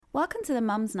Welcome to the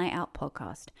Mum's Night Out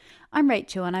podcast. I'm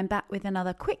Rachel and I'm back with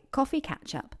another quick coffee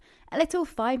catch-up, a little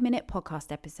 5-minute podcast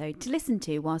episode to listen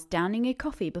to whilst downing your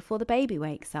coffee before the baby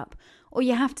wakes up, or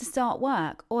you have to start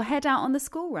work, or head out on the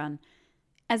school run.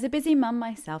 As a busy mum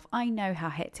myself, I know how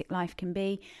hectic life can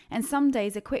be, and some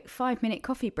days a quick 5-minute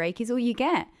coffee break is all you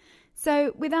get.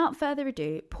 So without further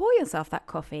ado, pour yourself that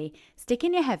coffee, stick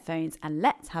in your headphones, and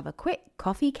let's have a quick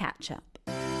coffee catch-up.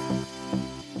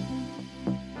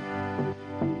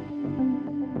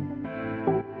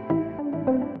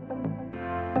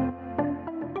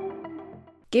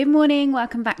 Good morning,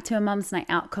 welcome back to a Mum's Night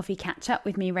Out coffee catch-up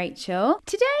with me, Rachel.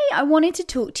 Today I wanted to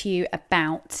talk to you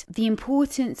about the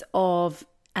importance of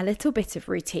a little bit of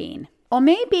routine. Or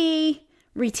maybe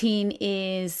routine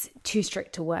is too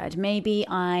strict a word. Maybe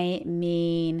I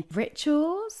mean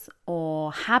rituals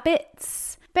or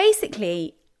habits.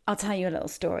 Basically, I'll tell you a little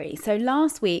story. So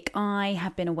last week I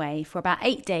have been away for about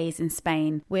 8 days in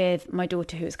Spain with my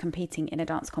daughter who was competing in a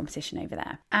dance competition over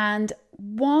there. And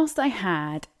whilst I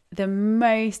had the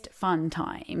most fun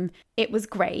time, it was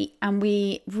great and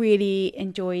we really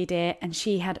enjoyed it and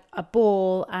she had a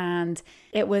ball and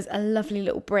it was a lovely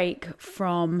little break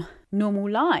from normal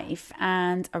life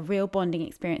and a real bonding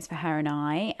experience for her and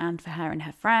I and for her and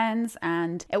her friends,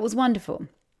 and it was wonderful.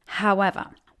 However,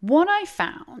 what I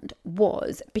found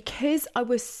was because I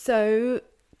was so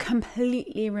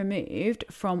completely removed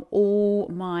from all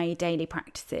my daily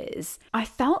practices, I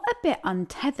felt a bit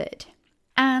untethered.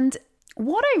 And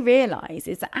what I realised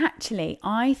is that actually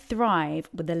I thrive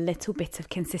with a little bit of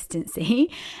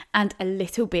consistency and a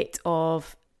little bit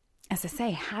of, as I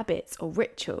say, habits or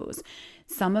rituals,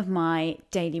 some of my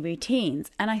daily routines.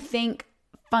 And I think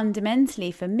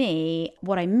fundamentally for me,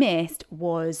 what I missed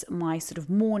was my sort of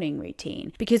morning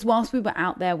routine. Because whilst we were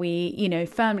out there, we,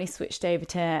 firmly switched over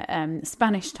to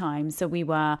Spanish time. So we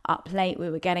were up late, we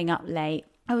were getting up late.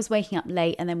 I was waking up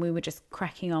late and then we were just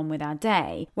cracking on with our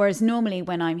day. Whereas normally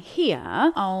when I'm here,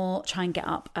 I'll try and get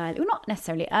up early. Well, not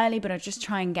necessarily early, but I'll just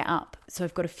try and get up. So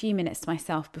I've got a few minutes to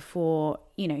myself before,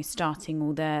 starting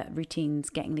all the routines,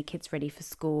 getting the kids ready for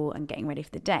school and getting ready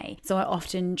for the day. So I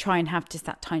often try and have just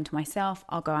that time to myself.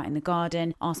 I'll go out in the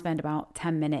garden. I'll spend about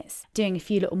 10 minutes doing a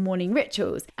few little morning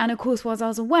rituals. And of course, whilst I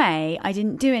was away, I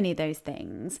didn't do any of those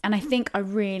things. And I think I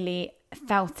really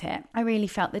felt it. I really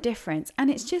felt the difference. And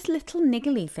it's just little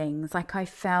niggly things. Like I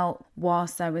felt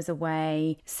whilst I was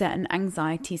away, certain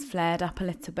anxieties flared up a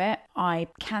little bit. I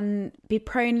can be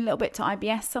prone a little bit to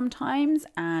IBS sometimes,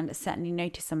 and certainly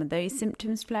notice some of those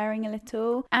symptoms flaring a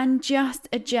little. And just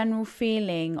a general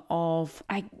feeling of,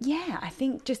 I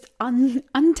think just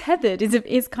untethered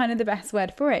is kind of the best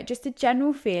word for it. Just a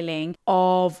general feeling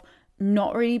of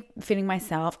not really feeling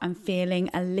myself and feeling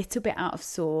a little bit out of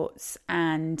sorts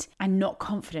and not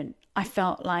confident. I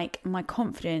felt like my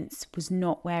confidence was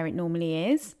not where it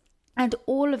normally is. And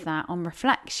all of that on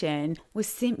reflection was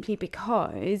simply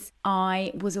because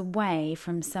I was away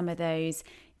from some of those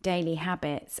daily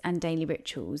habits and daily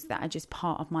rituals that are just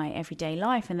part of my everyday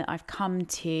life and that I've come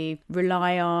to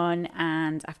rely on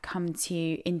and I've come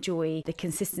to enjoy the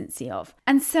consistency of.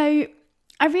 And so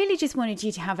I really just wanted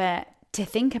you to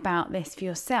think about this for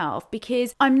yourself,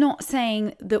 because I'm not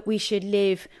saying that we should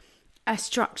live a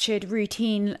structured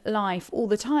routine life all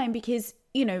the time, because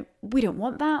we don't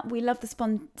want that. We love the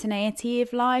spontaneity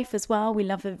of life as well. We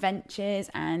love adventures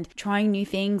and trying new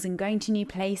things and going to new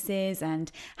places and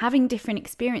having different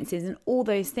experiences, and all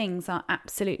those things are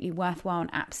absolutely worthwhile and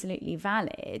absolutely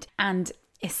valid and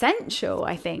essential,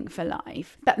 I think, for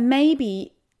life. But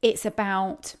maybe it's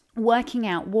about working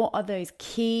out what are those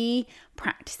key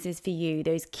practices for you,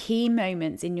 those key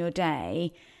moments in your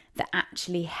day that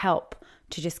actually help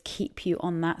to just keep you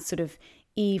on that sort of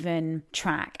even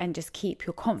track and just keep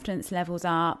your confidence levels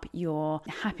up, your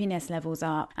happiness levels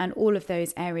up, and all of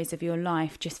those areas of your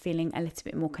life just feeling a little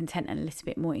bit more content and a little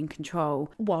bit more in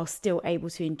control, while still able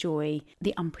to enjoy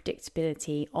the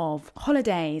unpredictability of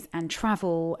holidays and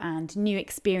travel and new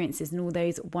experiences and all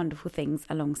those wonderful things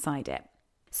alongside it.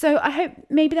 So I hope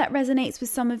maybe that resonates with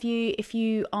some of you if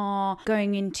you are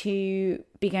going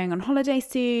on holiday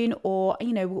soon, or,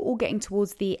 we're all getting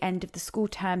towards the end of the school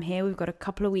term here. We've got a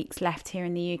couple of weeks left here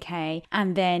in the UK.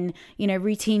 And then,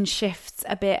 routine shifts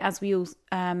a bit as we all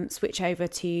switch over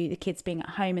to the kids being at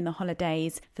home in the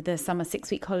holidays for the summer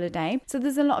 6-week holiday. So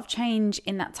there's a lot of change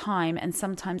in that time, and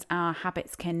sometimes our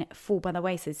habits can fall by the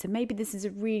wayside. So maybe this is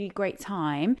a really great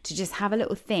time to just have a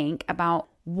little think about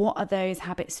what are those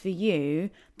habits for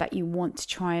you that you want to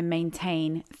try and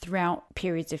maintain throughout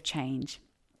periods of change.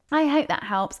 I hope that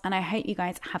helps, and I hope you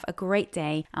guys have a great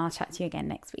day. I'll chat to you again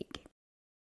next week.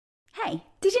 Hey,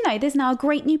 Did you know there's now a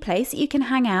great new place that you can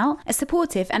hang out? A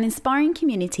supportive and inspiring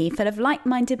community full of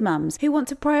like-minded mums who want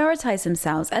to prioritise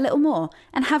themselves a little more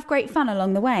and have great fun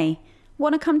along the way.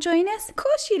 Want to come join us? Of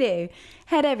course you do.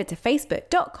 Head over to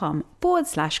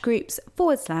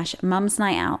facebook.com/groups/Mums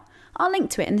Night Out. I'll link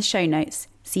to it in the show notes.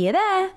 See you there.